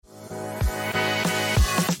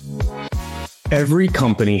Every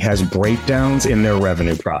company has breakdowns in their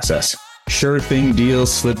revenue process. Sure thing deals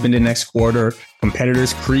slip into next quarter,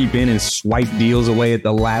 competitors creep in and swipe deals away at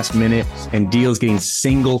the last minute, and deals getting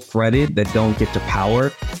single threaded that don't get to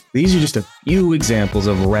power. These are just a few examples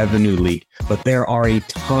of revenue leak, but there are a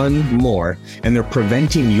ton more, and they're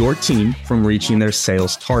preventing your team from reaching their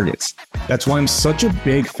sales targets. That's why I'm such a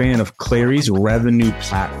big fan of Clari's revenue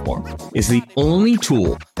platform. It's the only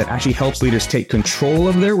tool that actually helps leaders take control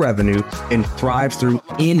of their revenue and thrive through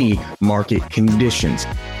any market conditions,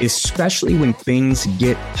 especially when things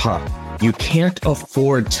get tough. You can't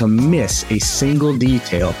afford to miss a single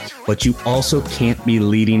detail, but you also can't be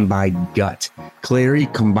leading by gut. Clari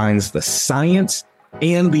combines the science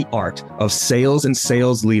and the art of sales and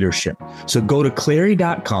sales leadership. So go to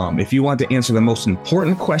Clari.com if you want to answer the most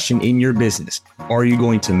important question in your business. Are you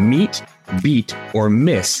going to meet, beat, or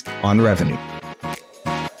miss on revenue?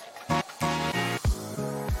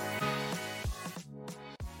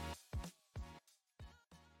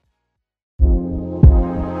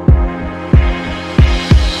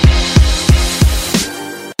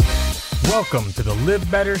 Welcome to the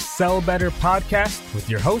Live Better, Sell Better podcast with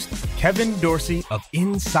your host, Kevin Dorsey of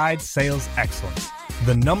Inside Sales Excellence,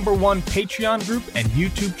 the #1 Patreon group and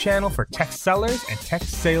YouTube channel for tech sellers and tech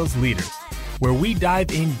sales leaders, where we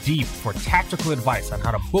dive in deep for tactical advice on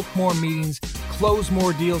how to book more meetings, close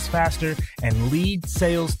more deals faster, and lead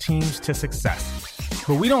sales teams to success.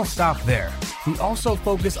 But we don't stop there. We also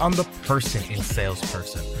focus on the person in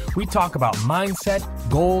salesperson. We talk about mindset,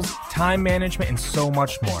 goals, time management, and so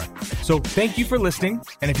much more. So thank you for listening.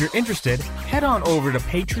 And if you're interested, head on over to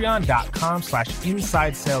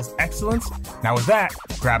patreon.com/inside sales excellence. Now with that,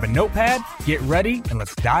 grab a notepad, get ready, and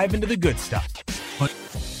let's dive into the good stuff.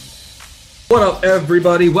 What up,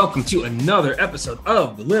 everybody? Welcome to another episode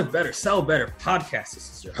of the Live Better, Sell Better podcast.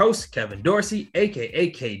 This is your host, Kevin Dorsey,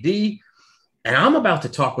 aka KD. And I'm about to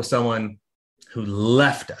talk with someone who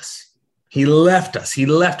left us. He left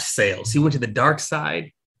sales. He went to the dark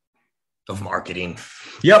side of marketing.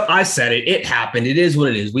 Yep, I said it. It happened. It is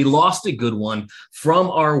what it is. We lost a good one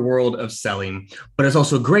from our world of selling, but it's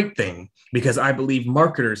also a great thing because I believe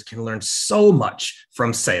marketers can learn so much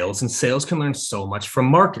from sales and sales can learn so much from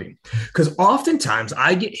marketing. Because oftentimes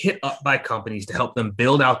I get hit up by companies to help them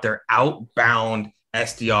build out their outbound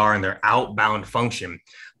SDR and their outbound function.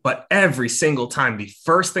 But every single time, the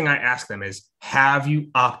first thing I ask them is, have you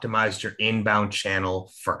optimized your inbound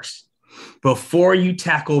channel first? Before you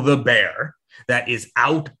tackle the bear that is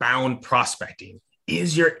outbound prospecting,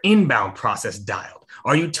 is your inbound process dialed?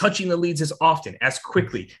 Are you touching the leads as often, as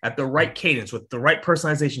quickly, at the right cadence, with the right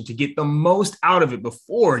personalization to get the most out of it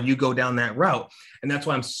before you go down that route? And that's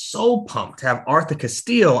why I'm so pumped to have Arthur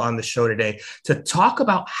Castile on the show today to talk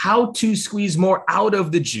about how to squeeze more out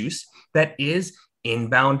of the juice that is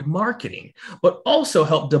inbound marketing, but also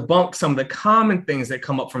help debunk some of the common things that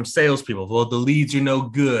come up from salespeople. Well, the leads are no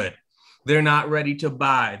good. They're not ready to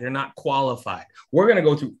buy. They're not qualified. We're going to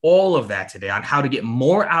go through all of that today on how to get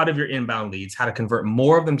more out of your inbound leads, how to convert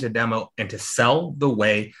more of them to demo, and to sell the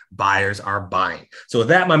way buyers are buying. So with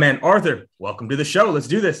that, my man, Arthur, welcome to the show. Let's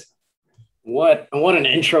do this. What an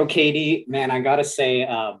intro, Katie. Man, I got to say,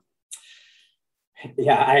 I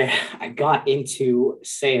got into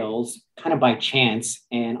sales kind of by chance.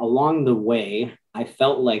 And along the way, I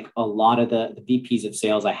felt like a lot of the VPs of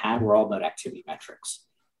sales I had were all about activity metrics.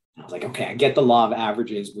 And I was like, okay, I get the law of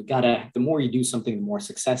averages. The more you do something, the more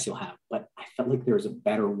success you'll have. But I felt like there was a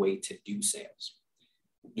better way to do sales.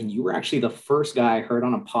 And you were actually the first guy I heard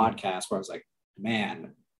on a podcast where I was like,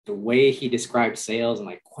 man, the way he described sales and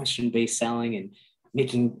like question-based selling and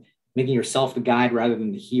making yourself the guide rather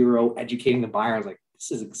than the hero, educating the buyer. I was like,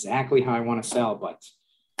 this is exactly how I want to sell. But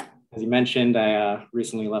as you mentioned, I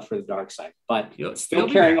recently left for the dark side, but still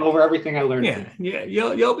carrying over everything I learned.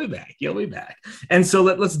 You'll be back. You'll be back. And so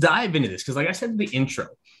let's dive into this. Because like I said in the intro,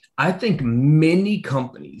 I think many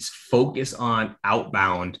companies focus on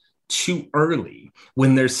outbound too early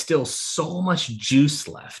when there's still so much juice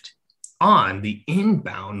left on the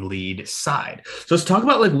inbound lead side. So let's talk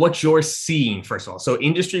about like what you're seeing first of all. So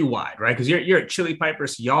industry wide, right? Because you're at Chili Piper,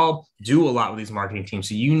 so y'all do a lot with these marketing teams.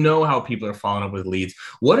 So you know how people are following up with leads.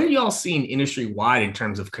 What are y'all seeing industry wide in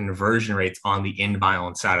terms of conversion rates on the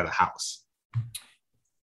inbound side of the house?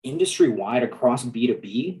 Industry wide across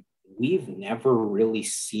B2B, we've never really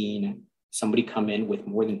seen somebody come in with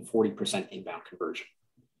more than 40% inbound conversion.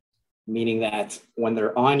 Meaning that when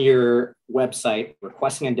they're on your website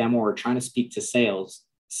requesting a demo or trying to speak to sales,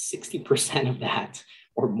 60% of that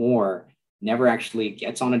or more never actually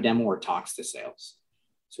gets on a demo or talks to sales.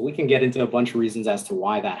 So we can get into a bunch of reasons as to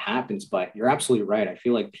why that happens, but you're absolutely right. I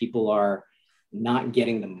feel like people are not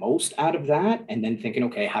getting the most out of that, and then thinking,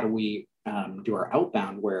 okay, how do we do our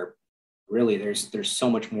outbound, where really there's so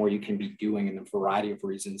much more you can be doing in a variety of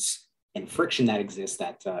reasons and friction that exists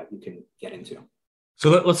that you can get into. So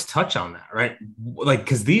let's touch on that, right? Like,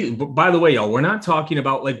 because by the way, y'all, we're not talking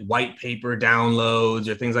about like white paper downloads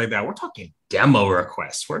or things like that. We're talking demo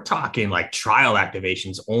requests. We're talking like trial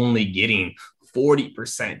activations only getting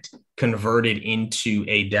 40% converted into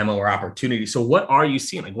a demo or opportunity. So what are you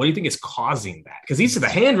seeing? Like, what do you think is causing that? Because these are the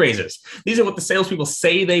hand raisers. These are what the salespeople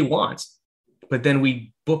say they want, but then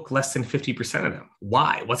we book less than 50% of them.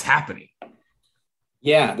 Why? What's happening?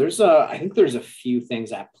 Yeah, I think there's a few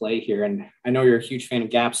things at play here. And I know you're a huge fan of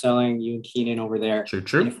gap selling, you and Keenan over there.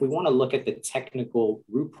 True. And if we want to look at the technical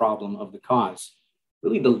root problem of the cause,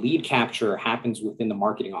 really the lead capture happens within the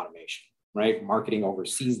marketing automation, right? Marketing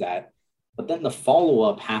oversees that, but then the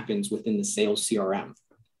follow-up happens within the sales CRM.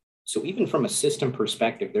 So even from a system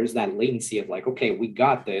perspective, there's that latency of like, okay, we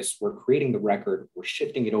got this, we're creating the record, we're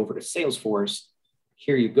shifting it over to Salesforce.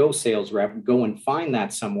 Here you go, sales rep, go and find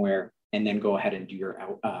that somewhere, and then go ahead and do your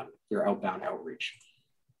outbound outreach.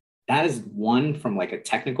 That is one from like a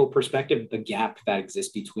technical perspective, the gap that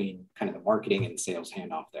exists between kind of the marketing and sales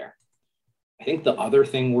handoff there. I think the other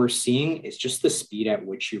thing we're seeing is just the speed at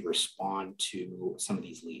which you respond to some of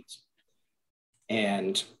these leads.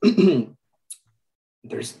 And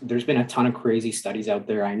there's been a ton of crazy studies out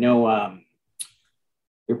there. I know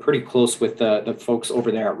you're pretty close with the folks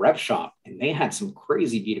over there at RepShop, and they had some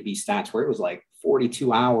crazy B2B stats where it was like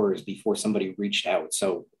 42 hours before somebody reached out.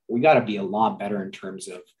 So we got to be a lot better in terms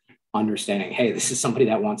of understanding, hey, this is somebody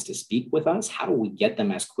that wants to speak with us. How do we get them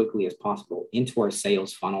as quickly as possible into our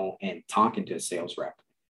sales funnel and talking to a sales rep?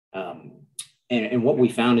 And what we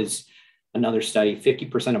found is another study,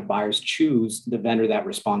 50% of buyers choose the vendor that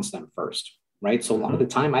responds to them first, right? So a lot of the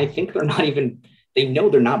time, I think they know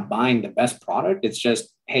they're not buying the best product. It's just,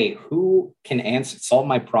 hey, who can solve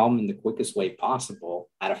my problem in the quickest way possible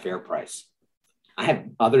at a fair price? I have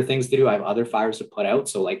other things to do. I have other fires to put out.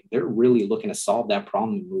 So like they're really looking to solve that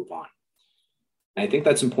problem and move on. And I think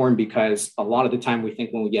that's important because a lot of the time we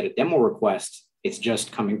think when we get a demo request, it's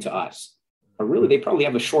just coming to us. But really, they probably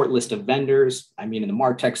have a short list of vendors. I mean, in the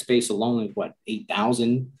MarTech space alone, like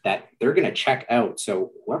 8,000 that they're going to check out.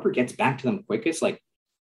 So whoever gets back to them quickest, like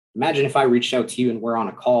imagine if I reached out to you and we're on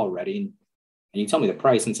a call already and you tell me the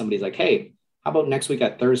price and somebody's like, hey, how about next week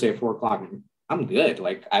at Thursday at 4:00? I'm good.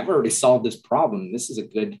 Like I've already solved this problem. This is a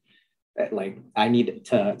good, like I need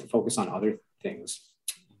to focus on other things.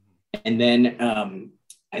 And then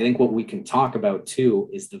I think what we can talk about too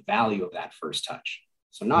is the value of that first touch.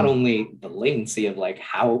 So not only the latency of like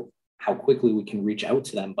how quickly we can reach out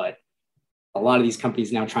to them, but a lot of these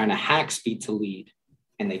companies now trying to hack speed to lead,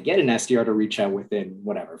 and they get an SDR to reach out within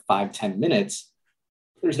 5-10 minutes.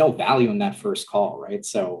 There's no value in that first call, right?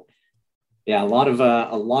 So yeah, a lot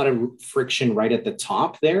of friction right at the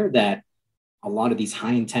top there that a lot of these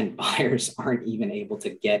high intent buyers aren't even able to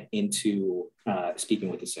get into speaking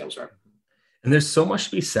with the sales rep. And there's so much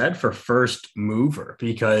to be said for first mover,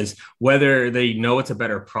 because whether they know it's a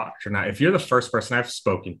better product or not, if you're the first person I've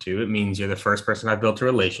spoken to, it means you're the first person I've built a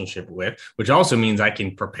relationship with, which also means I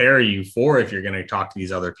can prepare you for if you're going to talk to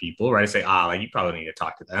these other people, right? I say, like you probably need to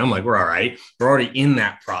talk to them. Like, we're all right. We're already in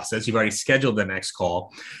that process. You've already scheduled the next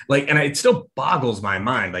call. Like, and it still boggles my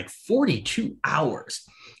mind, like 42 hours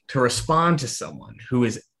to respond to someone who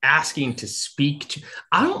is asking to speak to,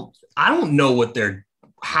 I don't know what they're,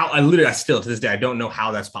 I still to this day, I don't know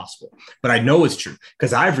how that's possible, but I know it's true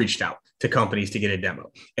because I've reached out to companies to get a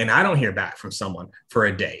demo and I don't hear back from someone for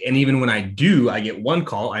a day. And even when I do, I get one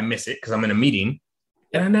call, I miss it because I'm in a meeting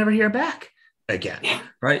and I never hear back again.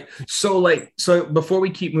 Right. So before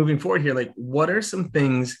we keep moving forward here, like what are some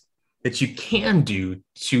things that you can do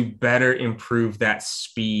to better improve that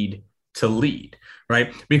speed to lead?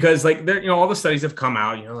 Right. Because like there, all the studies have come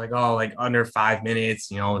out, like under 5 minutes,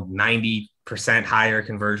 90% higher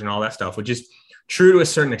conversion, all that stuff, which is true to a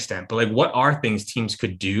certain extent. But like, what are things teams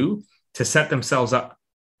could do to set themselves up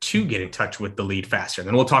to get in touch with the lead faster? And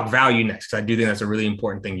then we'll talk value next, because I do think that's a really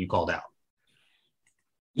important thing you called out.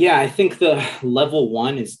 Yeah, I think the level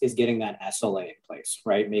one is getting that SLA in place,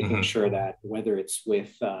 right? Making sure that whether it's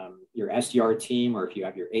with your SDR team or if you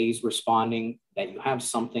have your A's responding, that you have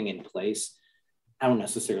something in place. I don't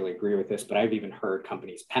necessarily agree with this, but I've even heard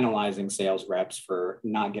companies penalizing sales reps for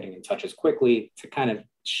not getting in touch as quickly to kind of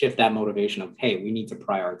shift that motivation of, hey, we need to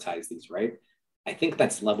prioritize these, right? I think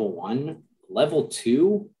that's level one. Level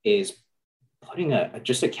two is putting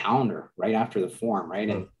just a calendar right after the form,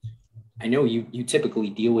 right? And I know you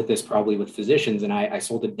typically deal with this probably with physicians, and I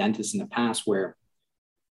sold to dentists in the past where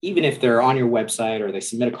even if they're on your website or they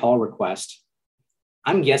submit a call request,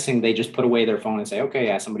 I'm guessing they just put away their phone and say, okay,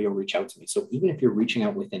 yeah, somebody will reach out to me. So even if you're reaching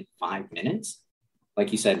out within 5 minutes,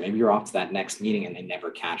 like you said, maybe you're off to that next meeting and they never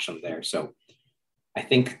catch them there. So I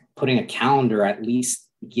think putting a calendar at least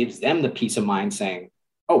gives them the peace of mind saying,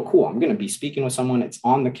 oh, cool, I'm going to be speaking with someone. It's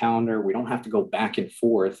on the calendar. We don't have to go back and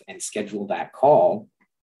forth and schedule that call.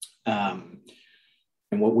 And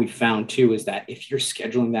what we found too is that if you're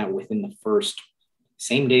scheduling that within the first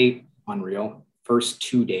same day, Unreal, first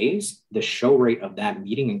 2 days, the show rate of that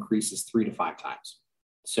meeting increases 3 to 5 times.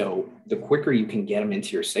 So the quicker you can get them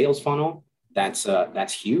into your sales funnel, that's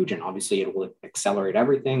huge. And obviously it will accelerate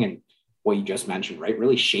everything. And what you just mentioned, right?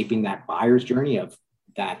 Really shaping that buyer's journey of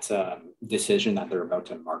that decision that they're about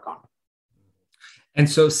to embark on. And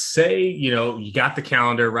so say, you got the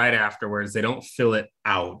calendar right afterwards, they don't fill it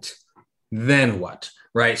out. Then what?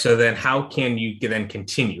 Right. So then how can you then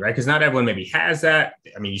continue? Right. Because not everyone maybe has that.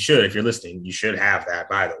 I mean, you should, if you're listening, you should have that,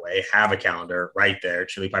 by the way, have a calendar right there.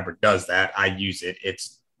 Chili Piper does that. I use it.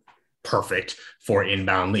 It's perfect for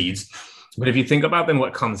inbound leads. But if you think about then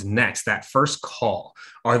what comes next, that first call,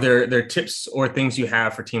 are there tips or things you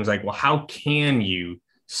have for teams like, well, how can you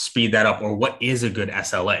speed that up, or what is a good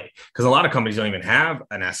SLA? Because a lot of companies don't even have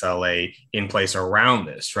an SLA in place around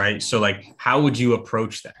this, right? So like, how would you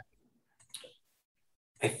approach that?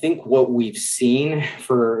 I think what we've seen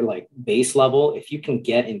for like base level, if you can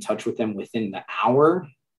get in touch with them within the hour,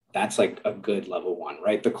 that's like a good level 1,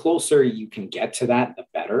 right? The closer you can get to that, the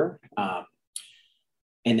better.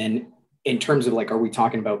 And then in terms of like, are we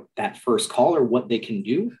talking about that first call or what they can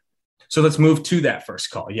do? So let's move to that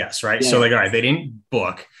first call. Yes. Right. Yeah. So like, all right, they didn't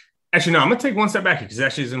book. Actually, no, I'm going to take one step back here because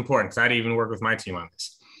actually it's important because I didn't even work with my team on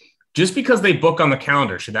this. Just because they book on the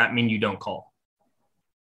calendar, should that mean you don't call?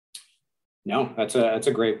 No, that's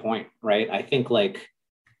a great point, right? I think like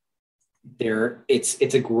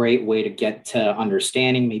it's a great way to get to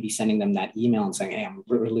understanding, maybe sending them that email and saying, hey, I'm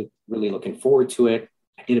really, really looking forward to it.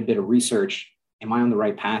 I did a bit of research. Am I on the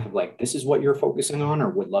right path of like, this is what you're focusing on, or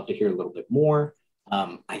would love to hear a little bit more?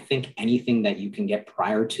 I think anything that you can get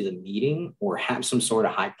prior to the meeting or have some sort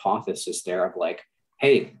of hypothesis there of like,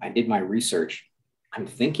 hey, I did my research. I'm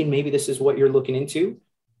thinking maybe this is what you're looking into,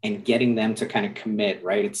 and getting them to kind of commit,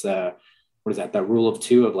 right? It's what is that? That rule of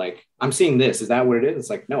 2 of like, I'm seeing this. Is that what it is? It's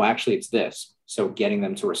like, no, actually it's this. So getting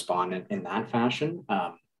them to respond in that fashion,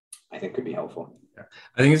 I think could be helpful.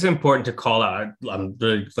 I think it's important to call out. I'm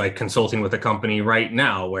like consulting with a company right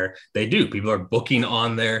now where people are booking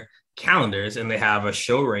on their calendars and they have a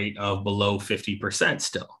show rate of below 50%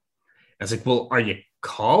 still. I was like, well, are you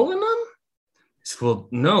calling them? It's like, well,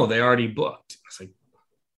 no, they already booked. It's like,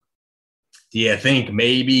 do you think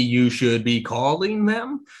maybe you should be calling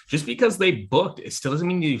them? Just because they booked, it still doesn't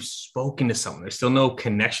mean you've spoken to someone. There's still no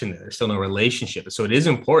connection there. There's still no relationship. So it is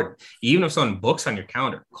important. Even if someone books on your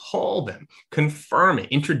calendar, call them, confirm it,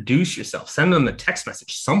 introduce yourself, send them a text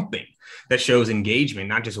message, something that shows engagement,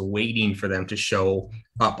 not just waiting for them to show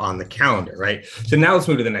up on the calendar, right? So now let's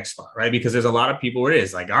move to the next spot, right? Because there's a lot of people where it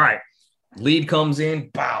is like, all right, lead comes in,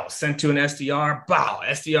 bow, sent to an SDR, bow,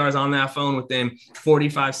 SDR is on that phone within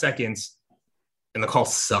 45 seconds. And the call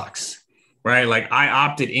sucks, right? Like I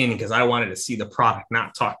opted in because I wanted to see the product,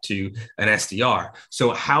 not talk to an SDR.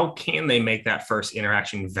 So how can they make that first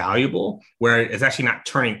interaction valuable where it's actually not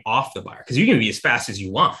turning off the buyer? Because you can be as fast as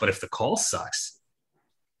you want, but if the call sucks,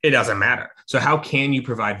 it doesn't matter. So how can you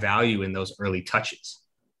provide value in those early touches?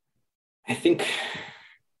 I think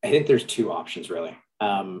there's 2 options really.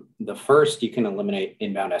 The first, you can eliminate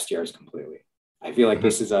inbound SDRs completely. I feel like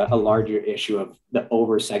this is a larger issue of the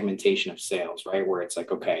over segmentation of sales, right? Where it's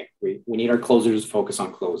like, okay, we need our closers to focus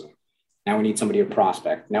on closing. Now we need somebody to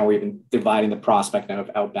prospect. Now we're even dividing the prospect out of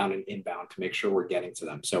outbound and inbound to make sure we're getting to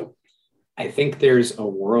them. So I think there's a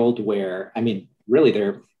world where, I mean, really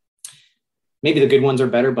maybe the good ones are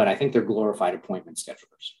better, but I think they're glorified appointment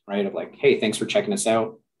schedulers, right? Of like, hey, thanks for checking us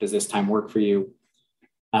out. Does this time work for you?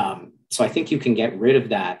 So I think you can get rid of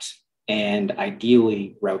that and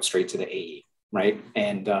ideally route straight to the AE. Right.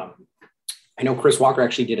 And I know Chris Walker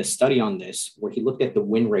actually did a study on this where he looked at the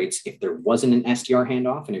win rates. If there wasn't an SDR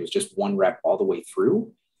handoff and it was just one rep all the way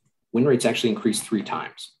through, win rates actually increased 3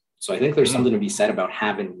 times. So I think there's something to be said about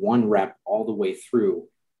having one rep all the way through,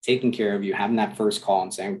 taking care of you, having that first call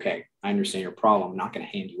and saying, okay, I understand your problem. I'm not going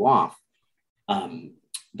to hand you off.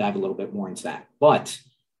 Dive a little bit more into that. But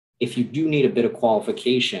if you do need a bit of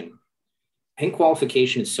qualification, I think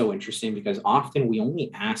qualification is so interesting because often we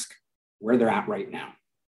only ask where they're at right now,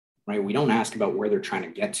 right? We don't ask about where they're trying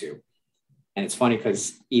to get to. And it's funny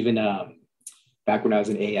because even back when I was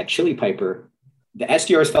an A at Chili Piper, the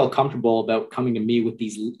SDRs felt comfortable about coming to me with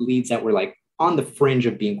these leads that were like on the fringe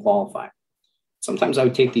of being qualified. sometimes I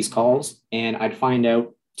would take these calls and I'd find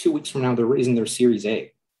out 2 weeks from now, they're raising their Series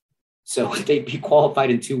A. So they'd be qualified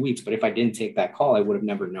in 2 weeks. But if I didn't take that call, I would have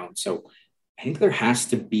never known. So I think there has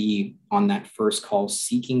to be on that first call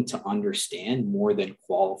seeking to understand more than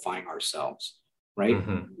qualifying ourselves, right?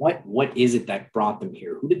 Mm-hmm. What is it that brought them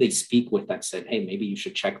here? Who did they speak with that said, hey, maybe you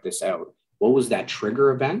should check this out? What was that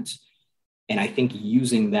trigger event? And I think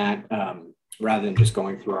using that rather than just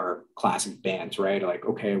going through our classic bands, right? Like,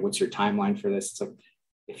 okay, what's your timeline for this? It's like,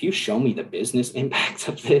 if you show me the business impact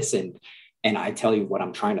of this and I tell you what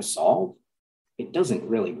I'm trying to solve, it doesn't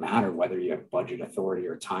really matter whether you have budget authority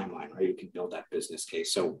or timeline, right? You can build that business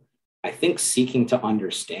case. So I think seeking to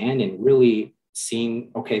understand and really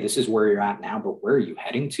seeing, okay, this is where you're at now, but where are you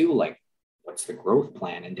heading to? Like, what's the growth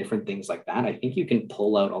plan and different things like that? I think you can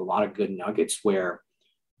pull out a lot of good nuggets where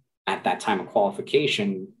at that time of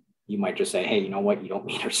qualification, you might just say, hey, you know what? You don't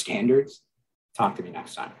meet our standards. Talk to me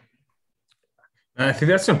next time. I think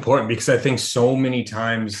that's important because I think so many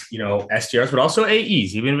times, SDRs, but also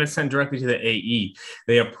AEs, even if it's sent directly to the AE,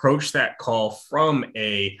 they approach that call from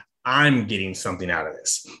I'm getting something out of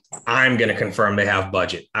this. I'm going to confirm they have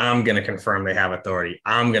budget. I'm going to confirm they have authority.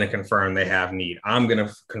 I'm going to confirm they have need. I'm going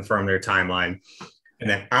to confirm their timeline. And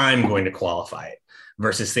then I'm going to qualify it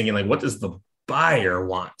versus thinking like, what does the buyer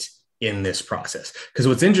want in this process? Because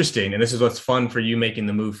what's interesting, and this is what's fun for you making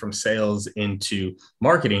the move from sales into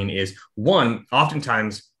marketing, is one,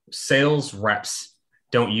 oftentimes sales reps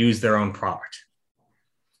don't use their own product.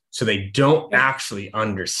 So they don't actually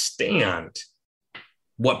understand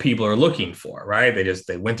what people are looking for, right?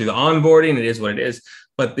 They went through the onboarding. It is what it is.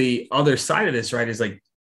 But the other side of this, right, is like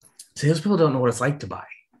salespeople don't know what it's like to buy.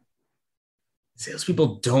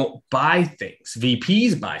 Salespeople don't buy things.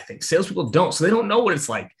 VPs buy things. Salespeople don't. So they don't know what it's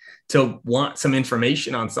like to want some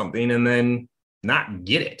information on something and then not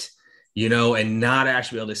get it, and not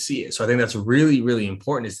actually be able to see it. So I think that's really, really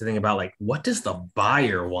important, is to think about like, what does the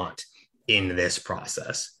buyer want in this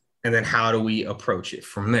process? And then how do we approach it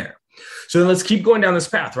from there? So then let's keep going down this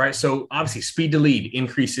path, right? So obviously speed to lead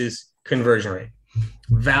increases conversion rate.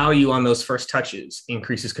 Value on those first touches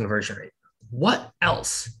increases conversion rate. What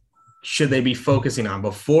else should they be focusing on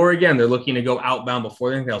before, again, they're looking to go outbound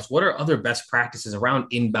before anything else? What are other best practices around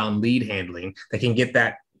inbound lead handling that can get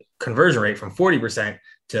that conversion rate from 40%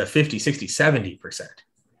 to 50, 60, 70%?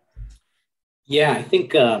 Yeah, I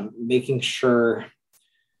think making sure,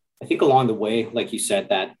 I think along the way, like you said,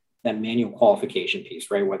 that manual qualification piece,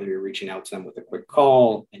 right? Whether you're reaching out to them with a quick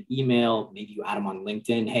call, an email, maybe you add them on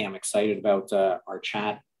LinkedIn. Hey, I'm excited about our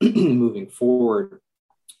chat moving forward.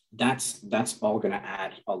 That's all going to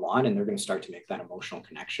add a lot, and they're going to start to make that emotional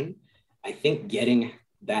connection. I think getting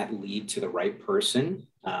that lead to the right person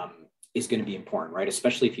is going to be important, right?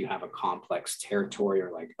 Especially if you have a complex territory,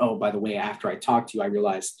 or like, oh, by the way, after I talked to you, I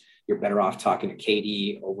realized you're better off talking to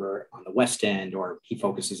KD over on the West End, or he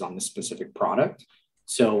focuses on this specific product.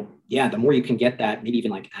 So yeah, the more you can get that, maybe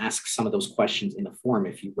even like ask some of those questions in the form.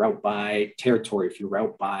 If you route by territory, if you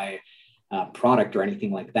route by product or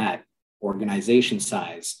anything like that, organization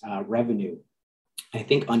size, revenue, I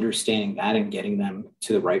think understanding that and getting them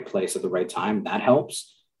to the right place at the right time, that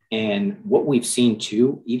helps. And what we've seen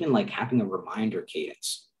too, even like having a reminder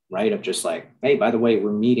cadence, right? Of just like, hey, by the way,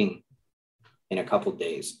 we're meeting in a couple of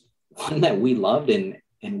days. One that we loved and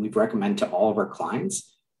we've recommended to all of our clients,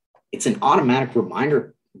 it's an automatic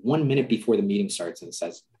reminder 1 minute before the meeting starts, and it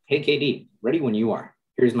says, hey, KD, ready when you are.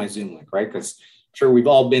 Here's my Zoom link, right? Because sure, we've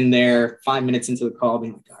all been there 5 minutes into the call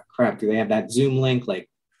being like, oh, crap, do they have that Zoom link? Like,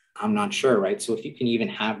 I'm not sure, right? So if you can even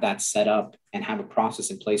have that set up and have a process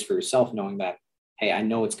in place for yourself, knowing that, hey, I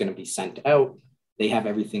know it's going to be sent out, they have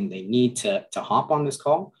everything they need to hop on this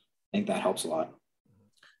call, I think that helps a lot.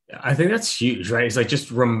 Yeah, I think that's huge, right? It's like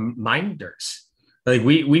just reminders. Like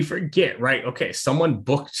we forget, right? Okay, someone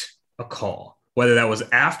booked a call, whether that was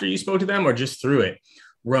after you spoke to them or just through it.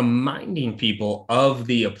 Reminding people of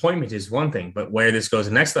the appointment is one thing, but where this goes to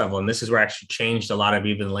the next level, and this is where I actually changed a lot of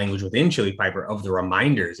even the language within Chili Piper of the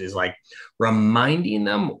reminders, is like reminding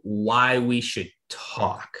them why we should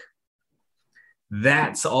talk.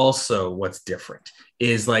 That's also what's different,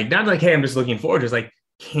 is like, not like, hey, I'm just looking forward to, it's like,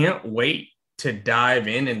 can't wait to dive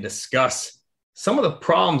in and discuss some of the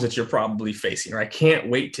problems that you're probably facing, or I can't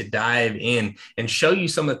wait to dive in and show you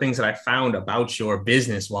some of the things that I found about your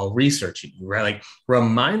business while researching you, right? Like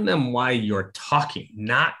remind them why you're talking,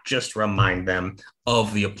 not just remind them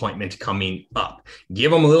of the appointment coming up. Give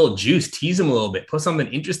them a little juice, tease them a little bit, put something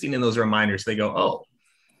interesting in those reminders. So they go, oh,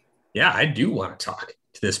 yeah, I do want to talk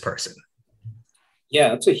to this person. Yeah,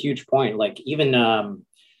 that's a huge point. Like even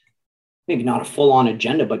maybe not a full-on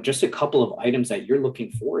agenda, but just a couple of items that you're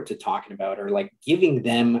looking forward to talking about, or like giving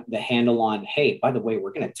them the handle on, hey, by the way,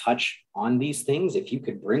 we're going to touch on these things. If you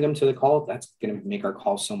could bring them to the call, that's going to make our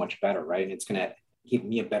call so much better, right? And it's going to give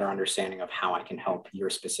me a better understanding of how I can help your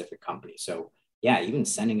specific company. So yeah, even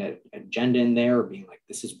sending an agenda in there, or being like,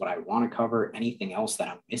 this is what I want to cover, anything else that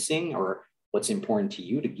I'm missing or what's important to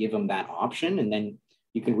you, to give them that option. And then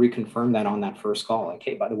you can reconfirm that on that first call. Like,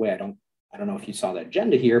 hey, by the way, I don't know if you saw the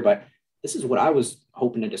agenda here, but this is what I was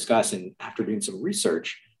hoping to discuss. And after doing some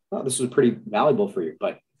research, well, this was pretty valuable for you,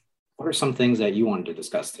 but what are some things that you wanted to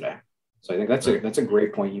discuss today? So I think that's a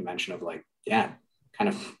great point you mentioned of like, yeah, kind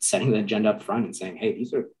of setting the agenda up front and saying, hey,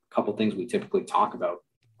 these are a couple of things we typically talk about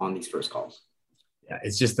on these first calls. Yeah,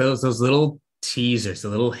 it's just those little teasers, the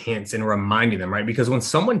little hints, and reminding them, right? Because when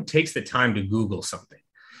someone takes the time to Google something,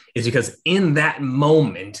 it's because in that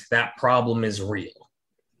moment, that problem is real.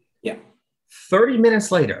 Yeah. 30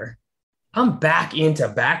 minutes later, I'm back into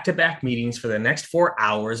back-to-back meetings for the next 4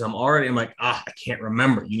 hours. I'm like, I can't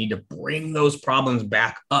remember. You need to bring those problems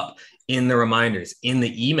back up in the reminders, in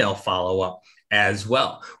the email follow-up as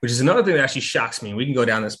well, which is another thing that actually shocks me. We can go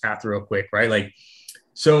down this path real quick, right? Like,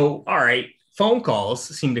 so, all right, phone calls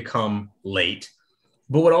seem to come late,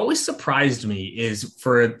 but what always surprised me is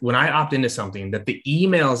for when I opt into something that the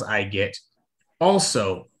emails I get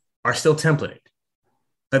also are still templated,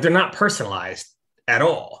 that they're not personalized at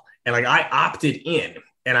all. And like I opted in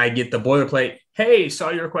and I get the boilerplate, hey, saw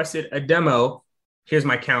you requested a demo. Here's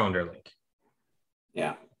my calendar link.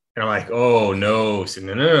 Yeah. And I'm like, oh, no,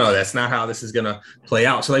 that's not how this is going to play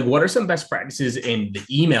out. So like, what are some best practices in the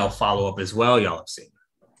email follow-up as well y'all have seen?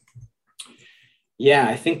 Yeah,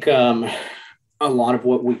 I think a lot of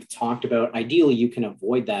what we've talked about, ideally you can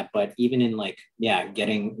avoid that, but even in like, yeah,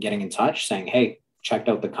 getting in touch, saying, hey, checked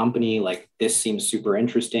out the company, like this seems super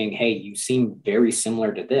interesting. Hey, you seem very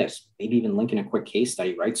similar to this. Maybe even linking a quick case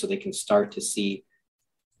study, right? So they can start to see,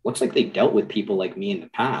 looks like they dealt with people like me in the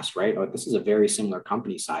past, right? Or this is a very similar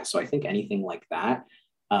company size. So I think anything like that,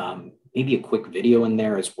 maybe a quick video in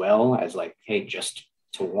there as well as like, hey, just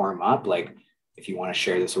to warm up, like if you want to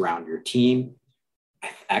share this around your team,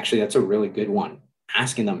 actually, that's a really good one.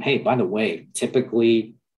 Asking them, hey, by the way,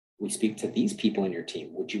 typically we speak to these people in your team.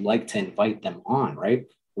 Would you like to invite them on, right?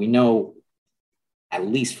 We know at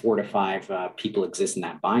least 4 to 5 people exist in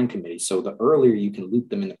that buying committee. So the earlier you can loop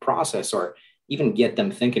them in the process or even get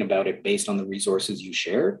them thinking about it based on the resources you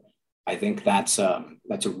share, I think that's a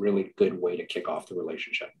really good way to kick off the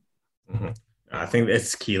relationship. Mm-hmm. I think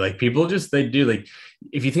that's key. Like people they do like,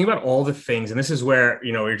 if you think about all the things, and this is where,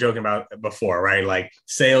 we were joking about before, right? Like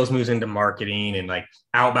sales moves into marketing and like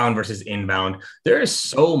outbound versus inbound. There is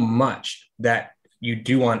so much that you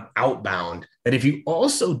do on outbound that if you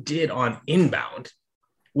also did on inbound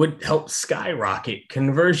would help skyrocket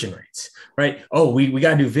conversion rates, right? Oh, we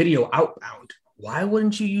got to do video outbound. Why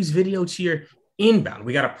wouldn't you use video to your inbound?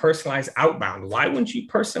 We got to personalize outbound. Why wouldn't you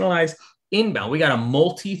personalize inbound? We got a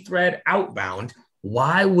multi-thread outbound.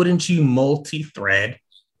 Why wouldn't you multi-thread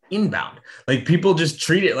inbound? Like people just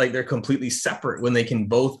treat it like they're completely separate when they can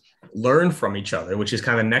both learn from each other, which is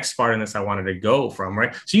kind of the next part in this I wanted to go from,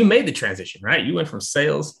 right? So you made the transition, right? You went from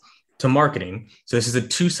sales to marketing. So this is a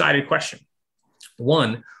two-sided question.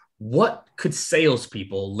 One, what could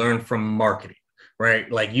salespeople learn from marketing, right?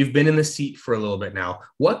 Like you've been in the seat for a little bit now.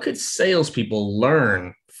 What could salespeople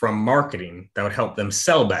learn from marketing that would help them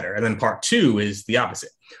sell better? And then part 2 is the opposite.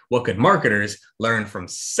 What could marketers learn from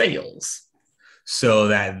sales so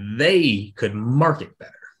that they could market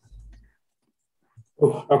better?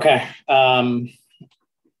 Ooh, okay.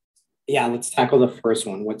 Yeah, let's tackle the first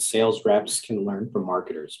one. What sales reps can learn from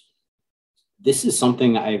marketers. This is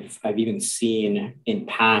something I've even seen in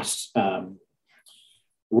past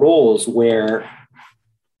roles where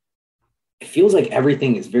it feels like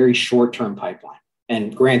everything is very short-term pipeline.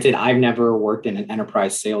 And granted, I've never worked in an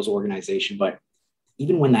enterprise sales organization, but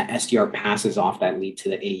even when that SDR passes off that lead to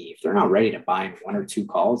the AE, if they're not ready to buy in 1 or 2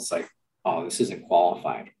 calls, it's like, oh, this isn't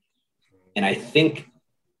qualified. And I think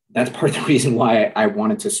that's part of the reason why I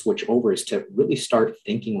wanted to switch over, is to really start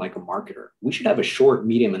thinking like a marketer. We should have a short,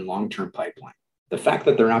 medium, and long-term pipeline. The fact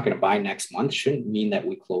that they're not going to buy next month shouldn't mean that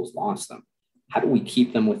we lost them. How do we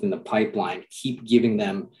keep them within the pipeline, keep giving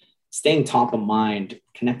them, staying top of mind,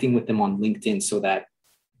 connecting with them on LinkedIn so that,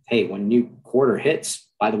 hey, when new quarter hits,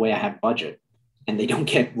 by the way, I have budget, and they don't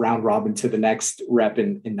get round robin to the next rep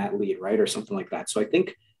in that lead, right? Or something like that. So I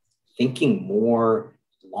think thinking more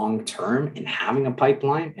long-term and having a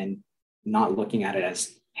pipeline and not looking at it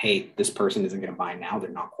as, hey, this person isn't going to buy now, they're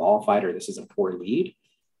not qualified, or this is a poor lead.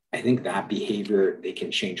 I think that behavior, they can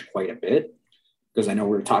change quite a bit. Because I know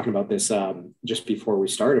we were talking about this just before we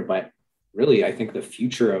started, but really, I think the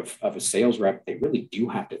future of a sales rep, they really do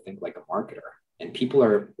have to think like a marketer. And people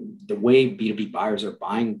are, the way B2B buyers are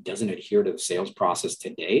buying doesn't adhere to the sales process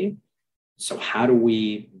today. So how do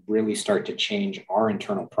we really start to change our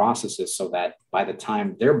internal processes so that by the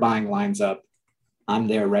time their buying lines up, I'm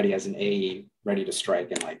there ready as an AE, ready to strike,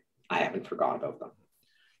 and like I haven't forgot about them.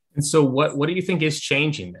 And so what do you think is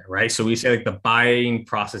changing there, right? So we say like the buying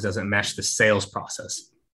process doesn't match the sales process.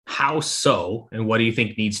 How so? And what do you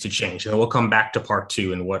think needs to change? And we'll come back to part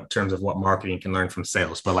 2 in what terms of what marketing can learn from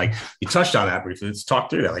sales. But like you touched on that briefly. Let's talk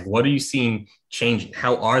through that. Like, what are you seeing changing?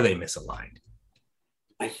 How are they misaligned?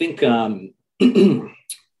 I think the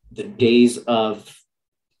days of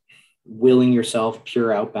willing yourself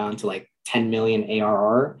pure outbound to like 10 million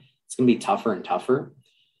ARR, it's going to be tougher and tougher.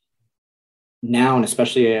 Now, and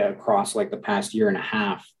especially across like the past year and a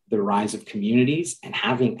half, the rise of communities and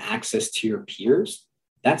having access to your peers,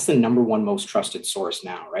 that's the number one most trusted source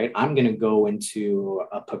now, right? I'm going to go into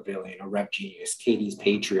a Pavilion, a Rev Genius, Katie's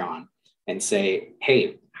Patreon, and say,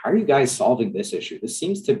 hey, how are you guys solving this issue? This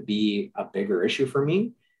seems to be a bigger issue for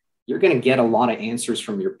me. You're going to get a lot of answers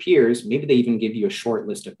from your peers. Maybe they even give you a short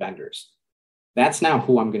list of vendors. That's now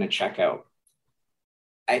who I'm going to check out.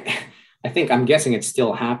 I think, I'm guessing it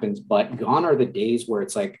still happens, but gone are the days where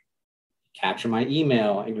it's like, capture my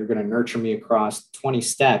email and you're going to nurture me across 20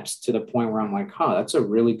 steps to the point where I'm like, that's a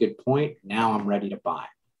really good point. Now I'm ready to buy.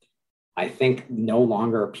 I think no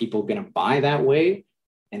longer are people going to buy that way.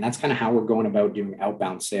 And that's kind of how we're going about doing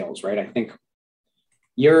outbound sales, right? I think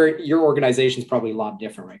your organization is probably a lot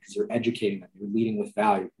different, right? Because you're educating them, you're leading with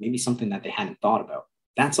value, maybe something that they hadn't thought about.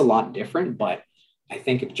 That's a lot different, but I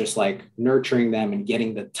think it's just like nurturing them and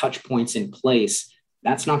getting the touch points in place.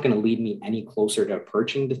 That's not going to lead me any closer to a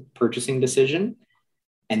purchasing decision.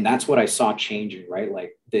 And that's what I saw changing, right?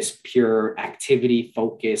 Like this pure activity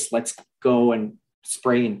focus, let's go and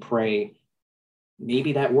spray and pray.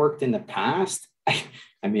 Maybe that worked in the past.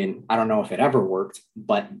 I mean, I don't know if it ever worked,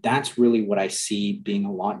 but that's really what I see being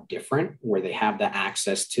a lot different, where they have the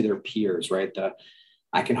access to their peers, right?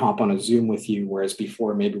 I can hop on a Zoom with you, whereas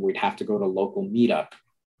before maybe we'd have to go to local meetup.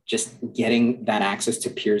 Just getting that access to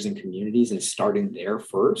peers and communities and starting there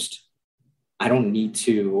first. I don't need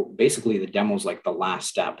to, basically the demo is like the last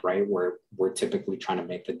step, right? Where we're typically trying to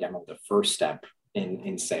make the demo the first step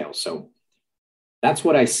in sales. So that's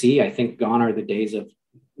what I see. I think gone are the days of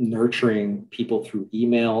nurturing people through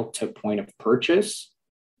email to point of purchase.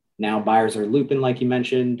 Now buyers are looping, like you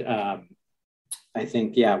mentioned. I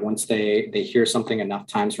think, once they hear something enough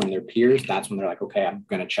times from their peers, that's when they're like, okay, I'm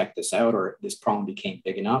going to check this out, or this problem became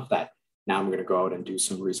big enough that now I'm going to go out and do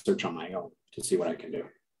some research on my own to see what I can do.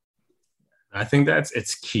 I think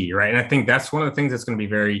it's key, right? And I think that's one of the things that's going to be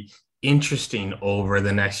very interesting over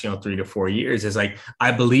the next, 3 to 4 years is like,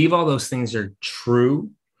 I believe all those things are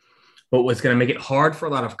true, but what's going to make it hard for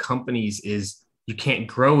a lot of companies is you can't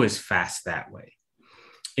grow as fast that way.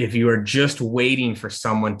 If you are just waiting for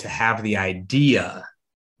someone to have the idea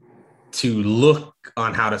to look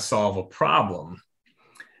on how to solve a problem,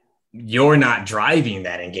 you're not driving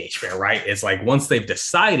that engagement, right? It's like once they've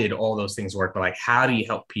decided all those things work, but like, how do you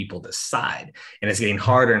help people decide? And it's getting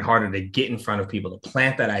harder and harder to get in front of people, to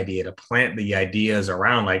plant that idea, to plant the ideas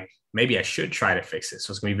around like, maybe I should try to fix this.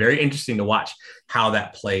 So it's going to be very interesting to watch how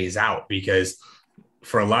that plays out, because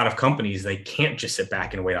for a lot of companies, they can't just sit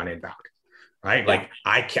back and wait on inbound. Right? Like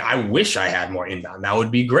I wish I had more inbound. That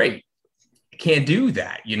would be great. I can't do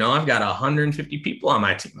that. I've got 150 people on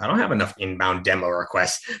my team. I don't have enough inbound demo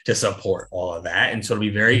requests to support all of that. And so it'll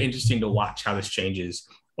be very interesting to watch how this changes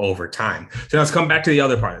over time. So let's come back to the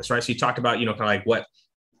other part of this, right? So you talked about, kind of like what,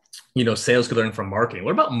 sales could learn from marketing.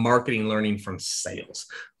 What about marketing learning from sales?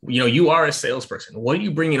 You are a salesperson. What are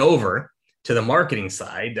you bringing over to the marketing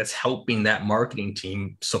side that's helping that marketing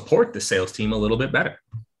team support the sales team a little bit better?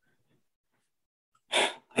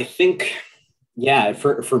 I think,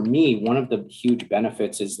 for me, one of the huge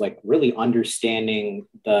benefits is like really understanding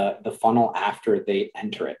the funnel after they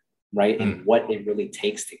enter it, right? And what it really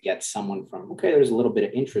takes to get someone from, okay, there's a little bit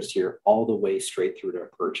of interest here, all the way straight through to a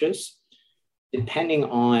purchase. Depending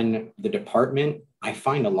on the department, I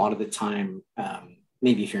find a lot of the time,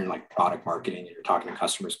 maybe if you're in like product marketing and you're talking to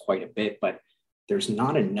customers quite a bit, but there's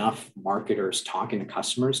not enough marketers talking to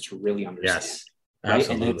customers to really understand. Yes. Right.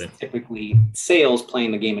 Absolutely. And it's typically sales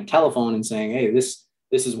playing the game of telephone and saying, hey, this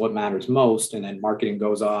is what matters most. And then marketing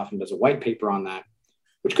goes off and does a white paper on that,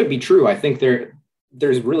 which could be true. I think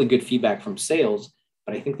there's really good feedback from sales,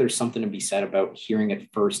 but I think there's something to be said about hearing it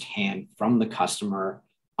firsthand from the customer,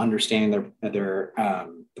 understanding their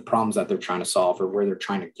the problems that they're trying to solve or where they're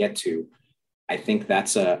trying to get to. I think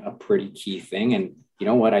that's a pretty key thing. And you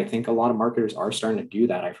know what? I think a lot of marketers are starting to do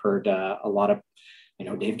that. I've heard a lot of,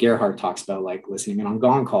 Dave Gerhardt talks about like listening in on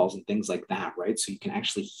gong calls and things like that, right? So you can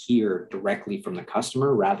actually hear directly from the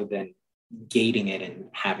customer rather than gating it and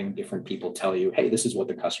having different people tell you, hey, this is what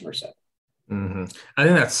the customer said. Mm-hmm. I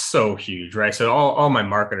think that's so huge, right? So all my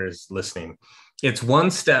marketers listening, it's one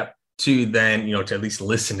step to then, to at least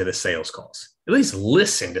listen to the sales calls, at least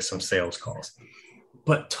listen to some sales calls,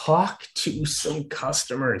 but talk to some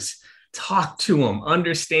customers, talk to them,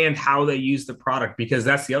 understand how they use the product, because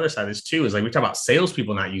that's the other side of this too, is like we talk about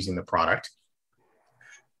salespeople not using the product.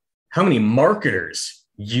 How many marketers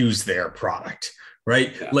use their product,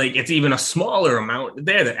 right? Yeah. Like it's even a smaller amount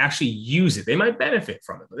there that actually use it. They might benefit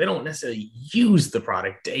from it, but they don't necessarily use the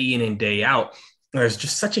product day in and day out. There's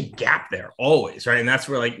just such a gap there always, right? And that's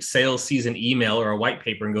where like sales sees an email or a white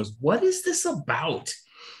paper and goes, what is this about?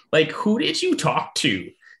 Like, who did you talk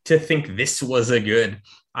to think this was a good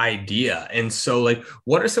idea? And so like,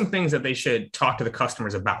 what are some things that they should talk to the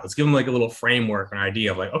customers about? Let's give them like a little framework, an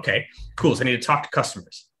idea of like, okay, cool. So I need to talk to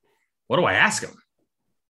customers. What do I ask them?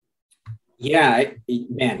 Yeah,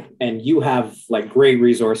 man. And you have like great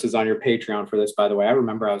resources on your Patreon for this, by the way. I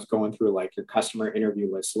remember I was going through like your customer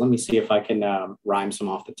interview list. So let me see if I can rhyme some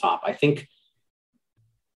off the top. I think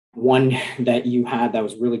one that you had that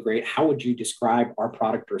was really great. How would you describe our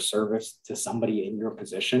product or service to somebody in your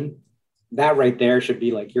position? That right there should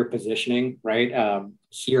be like your positioning, right?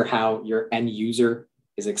 Hear how your end user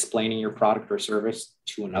is explaining your product or service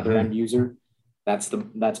to another end user.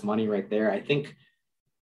 That's money right there. I think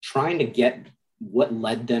trying to get what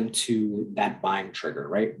led them to that buying trigger,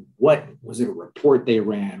 right? What was it? A report they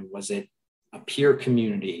ran? Was it a peer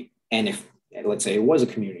community? And if, let's say it was a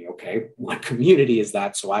community, okay, what community is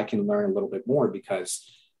that? So I can learn a little bit more,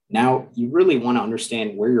 because now you really want to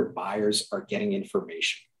understand where your buyers are getting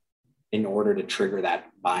information in order to trigger that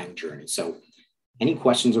buying journey. So any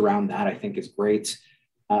questions around that, I think is great.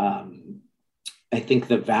 I think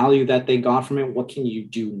the value that they got from it, what can you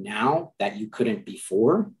do now that you couldn't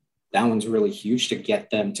before? That one's really huge to get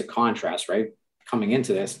them to contrast, right? Coming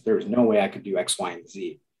into this, there's no way I could do X, Y, and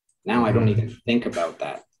Z. Now I don't even think about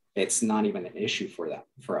that. It's not even an issue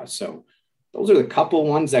for us. So those are the couple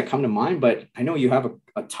ones that come to mind, but I know you have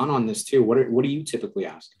a ton on this too. What do you typically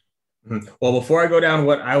ask? Well, before I go down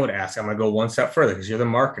what I would ask, I'm going to go one step further, because you're the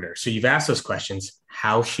marketer. So you've asked those questions.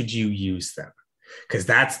 How should you use them? Because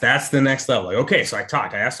that's the next level. Like, okay, so I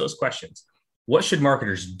asked those questions. What should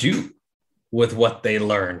marketers do with what they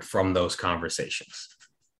learned from those conversations?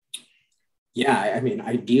 Yeah, I mean,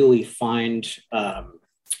 ideally find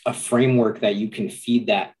a framework that you can feed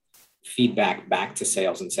that feedback back to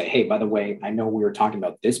sales and say, hey, by the way, I know we were talking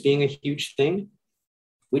about this being a huge thing.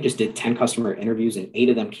 We just did 10 customer interviews and 8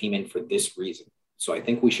 of them came in for this reason. So I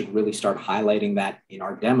think we should really start highlighting that in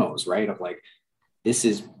our demos, right? Of like, this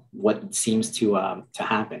is what seems to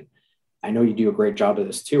happen. I know you do a great job of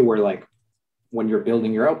this too, where like when you're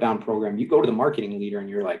building your outbound program, you go to the marketing leader and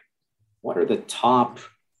you're like, what are the top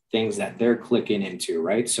things that they're clicking into,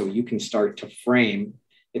 right? So you can start to frame,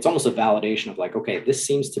 it's almost a validation of like, okay, this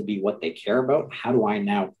seems to be what they care about. How do I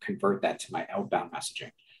now convert that to my outbound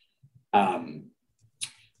messaging?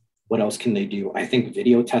 What else can they do? I think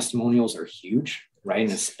video testimonials are huge, right?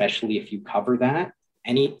 And especially if you cover that,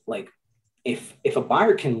 if a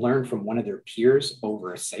buyer can learn from one of their peers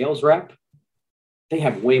over a sales rep, they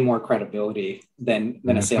have way more credibility than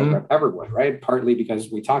a sales rep ever would, right? Partly because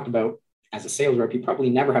we talked about, as a sales rep, you probably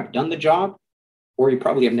never have done the job, or you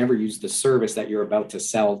probably have never used the service that you're about to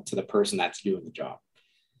sell to the person that's doing the job.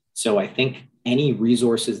 So I think any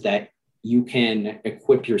resources that you can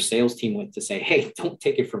equip your sales team with to say, hey, don't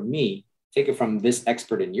take it from me, take it from this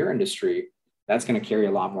expert in your industry, that's going to carry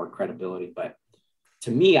a lot more credibility. But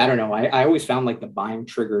to me, I don't know. I always found like the buying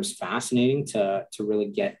triggers fascinating to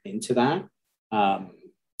really get into that. But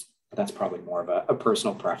that's probably more of a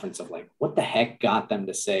personal preference of like, what the heck got them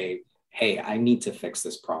to say, hey, I need to fix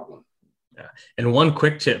this problem. Yeah. And one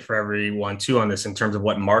quick tip for everyone too on this, in terms of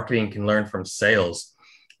what marketing can learn from sales,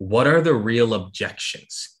 what are the real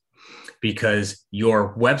objections? Because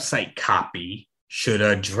your website copy should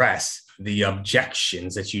address the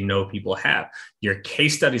objections that people have. Your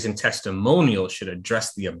case studies and testimonials should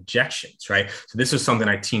address the objections, right? So this is something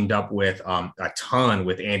I teamed up with a ton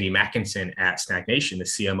with Andy Mackinson at Snack Nation, the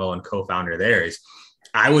CMO and co-founder there. Is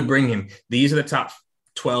I would bring him, these are the top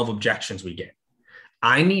 12 objections we get.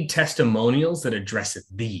 I need testimonials that address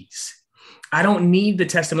these. I don't need the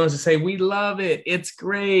testimonials to say, we love it, it's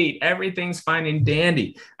great, everything's fine and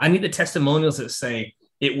dandy. I need the testimonials that say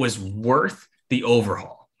it was worth the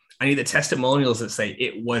overhaul. I need the testimonials that say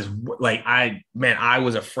it was like, I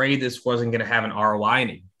was afraid this wasn't going to have an ROI,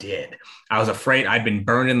 and it did. I was afraid I'd been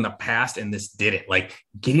burned in the past and this didn't. Like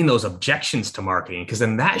getting those objections to marketing, because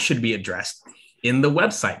then that should be addressed in the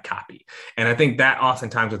website copy. And I think that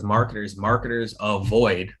oftentimes with marketers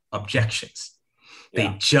avoid objections.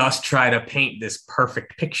 They just try to paint this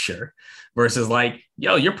perfect picture versus like,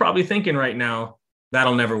 yo, you're probably thinking right now,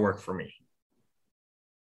 that'll never work for me.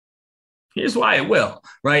 Here's why it will,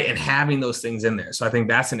 right? And having those things in there. So I think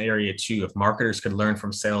that's an area too. If marketers could learn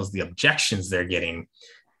from sales, the objections they're getting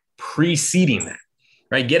preceding that,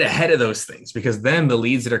 right? Get ahead of those things, because then the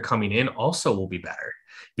leads that are coming in also will be better,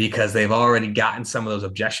 because they've already gotten some of those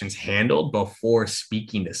objections handled before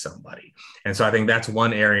speaking to somebody. And so I think that's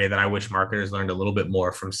one area that I wish marketers learned a little bit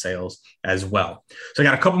more from sales as well. So I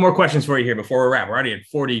got a couple more questions for you here before we wrap. We're already at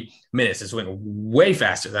 40 minutes. This went way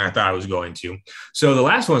faster than I thought I was going to. So the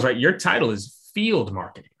last one is, right, your title is field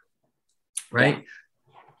marketing, right? Yeah.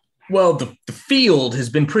 Well, the field has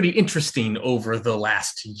been pretty interesting over the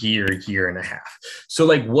last year and a half. So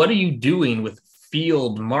like, what are you doing with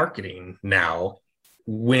field marketing now,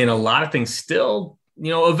 when a lot of things still,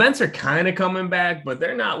 events are kind of coming back, but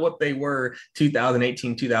they're not what they were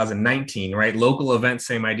 2018, 2019, right? Local events,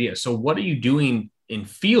 same idea. So what are you doing in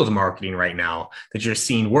field marketing right now that you're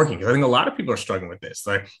seeing working? Because I think a lot of people are struggling with this.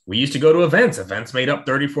 Like, we used to go to events made up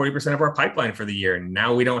 30-40% of our pipeline for the year, and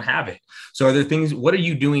now we don't have it. So are there things, what are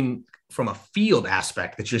you doing from a field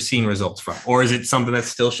aspect that you're seeing results from? Or is it something that's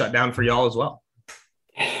still shut down for y'all as well?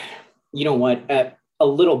 You know what? A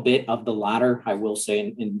little bit of the latter, I will say,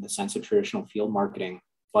 in the sense of traditional field marketing.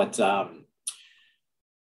 But I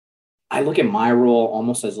look at my role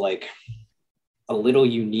almost as like a little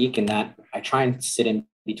unique in that I try and sit in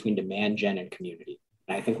between demand gen and community.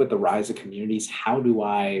 And I think with the rise of communities, how do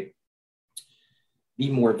I be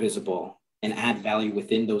more visible and add value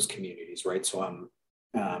within those communities, right? So I'm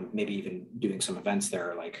maybe even doing some events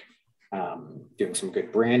there, like doing some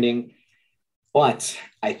good branding. But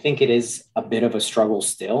I think it is a bit of a struggle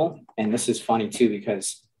still. And this is funny too,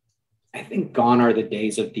 because I think gone are the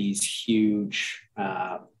days of these huge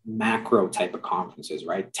macro type of conferences,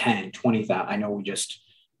 right? 10, 20,000. I know we just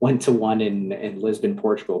went to one in Lisbon,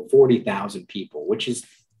 Portugal, 40,000 people, which is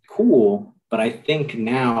cool. But I think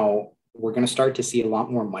now we're going to start to see a lot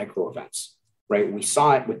more micro events, right? We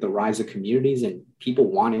saw it with the rise of communities and people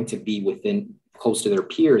wanting to be within close to their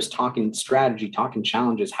peers, talking strategy, talking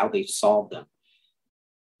challenges, how they solve them.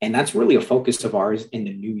 And that's really a focus of ours in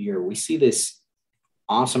the new year. We see this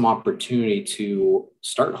awesome opportunity to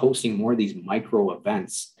start hosting more of these micro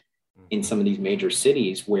events in some of these major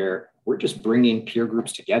cities where we're just bringing peer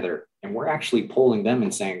groups together and we're actually polling them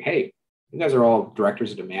and saying, hey, you guys are all directors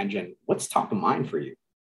of demand gen. What's top of mind for you,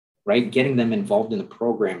 right? Getting them involved in the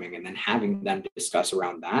programming and then having them discuss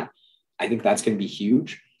around that. I think that's going to be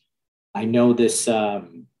huge. I know this, a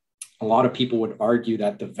lot of people would argue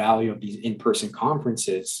that the value of these in-person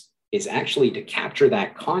conferences is actually to capture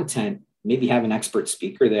that content, maybe have an expert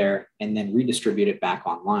speaker there, and then redistribute it back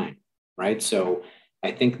online, right? So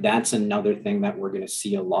I think that's another thing that we're going to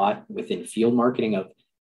see a lot within field marketing, of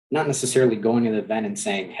not necessarily going to the event and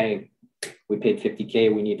saying, hey, we paid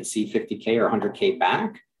 50K, we need to see 50K or 100K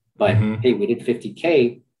back. But hey, we did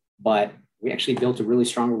 50K, but we actually built a really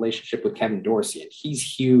strong relationship with Kevin Dorsey, and he's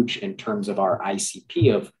huge in terms of our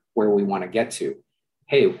ICP of where we want to get to.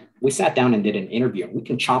 Hey, we sat down and did an interview, and we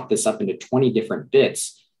can chop this up into 20 different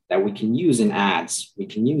bits that we can use in ads, we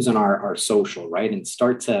can use on our social, right? And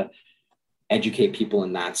start to educate people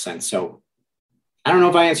in that sense. So I don't know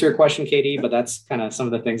if I answer your question, KD, but that's kind of some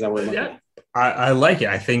of the things that we're looking at. I like it.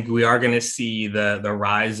 I think we are going to see the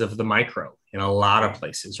rise of the micro in a lot of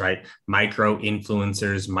places, right? Micro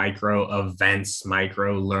influencers, micro events,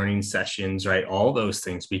 micro learning sessions, right? All those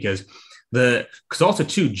things, because also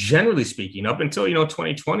too, generally speaking, up until,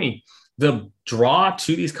 2020, the draw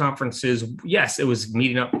to these conferences, yes, it was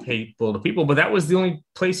meeting up people to people, but that was the only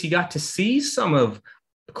place you got to see some of,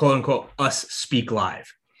 quote unquote, us speak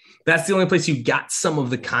live. That's the only place you got some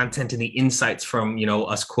of the content and the insights from,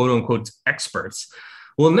 us, quote unquote, experts.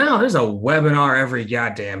 Well, now there's a webinar every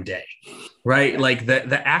goddamn day, right? Like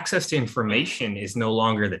the access to information is no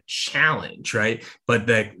longer the challenge, right? But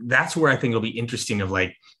that's where I think it'll be interesting of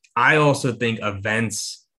like, I also think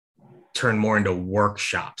events turn more into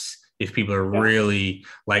workshops if people are really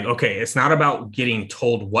like, okay, it's not about getting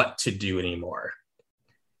told what to do anymore.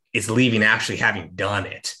 It's leaving actually having done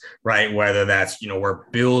it, right? Whether that's, we're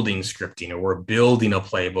building scripting, or we're building a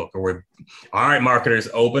playbook, or all right, marketers,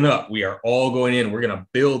 open up. We are all going in. We're going to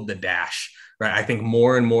build the dash, right? I think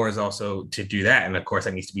more and more is also to do that. And of course,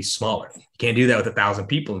 that needs to be smaller. You can't do that with 1,000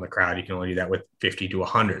 people in the crowd. You can only do that with 50 to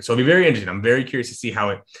 100. So it'll be very interesting. I'm very curious to see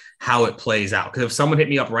how it plays out. Because if someone hit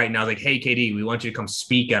me up right now, like, hey, KD, we want you to come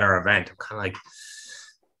speak at our event. I'm kind of like,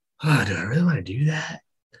 oh, do I really want to do that?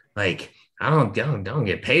 Like, I don't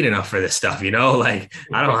get paid enough for this stuff, like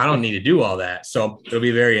I don't need to do all that. So it'll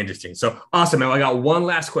be very interesting. So awesome, man. I got one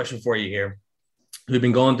last question for you here. We've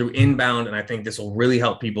been going through inbound, and I think this will really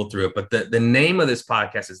help people through it. But the name of this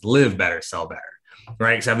podcast is Live Better, Sell Better,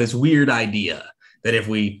 right? Because I have this weird idea that if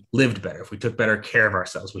we lived better, if we took better care of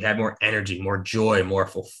ourselves, we had more energy, more joy, more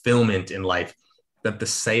fulfillment in life, that the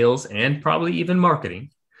sales and probably even marketing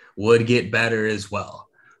would get better as well.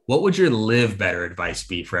 What would your live better advice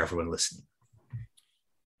be for everyone listening?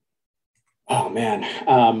 Oh, man.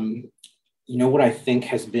 What I think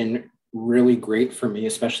has been really great for me,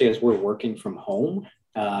 especially as we're working from home,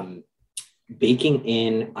 baking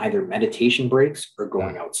in either meditation breaks or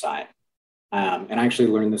going outside. And I actually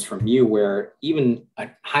learned this from you, where even a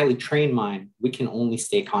highly trained mind, we can only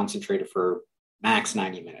stay concentrated for max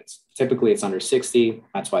 90 minutes. Typically, it's under 60.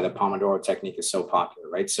 That's why the Pomodoro technique is so popular,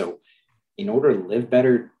 right? So in order to live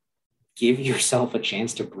better, give yourself a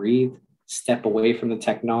chance to breathe, step away from the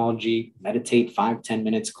technology, meditate 5-10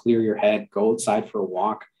 minutes, clear your head, go outside for a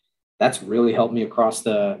walk. That's really helped me across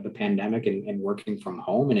the pandemic and working from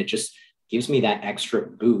home. And it just gives me that extra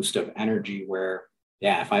boost of energy where,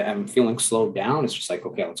 if I'm feeling slowed down, it's just like,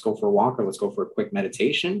 okay, let's go for a walk or let's go for a quick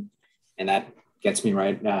meditation. And that gets me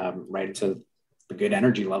right into the good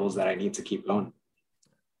energy levels that I need to keep going.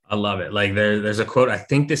 I love it. Like there's a quote, I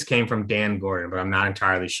think this came from Dan Gordon, but I'm not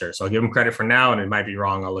entirely sure. So I'll give him credit for now, and it might be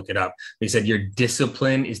wrong. I'll look it up. He said, your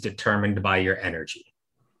discipline is determined by your energy,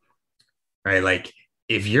 right? Like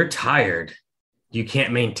if you're tired, you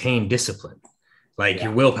can't maintain discipline. Like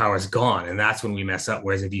your willpower is gone. And that's when we mess up.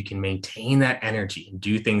 Whereas if you can maintain that energy and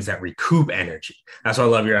do things that recoup energy, that's why I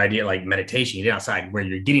love your idea, like meditation, you get outside where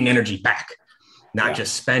you're getting energy back, not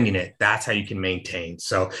just spending it. That's how you can maintain.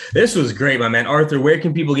 So this was great, my man. Arthur, where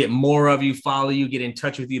can people get more of you, follow you, get in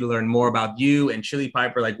touch with you to learn more about you and Chili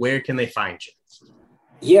Piper? Like, where can they find you?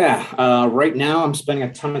 Right now I'm spending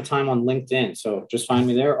a ton of time on LinkedIn. So just find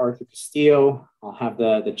me there, Arthur Castillo. I'll have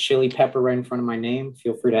the Chili Pepper right in front of my name.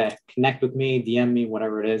 Feel free to connect with me, DM me,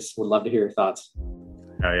 whatever it is. Would love to hear your thoughts.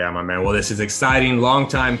 Oh yeah, my man. Well, this is exciting. Long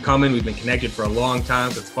time coming. We've been connected for a long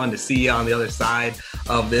time. So it's fun to see you on the other side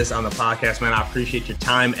of this on the podcast, man. I appreciate your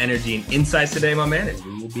time, energy, and insights today, my man. And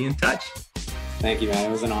we will be in touch. Thank you, man.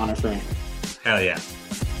 It was an honor for me. Hell yeah.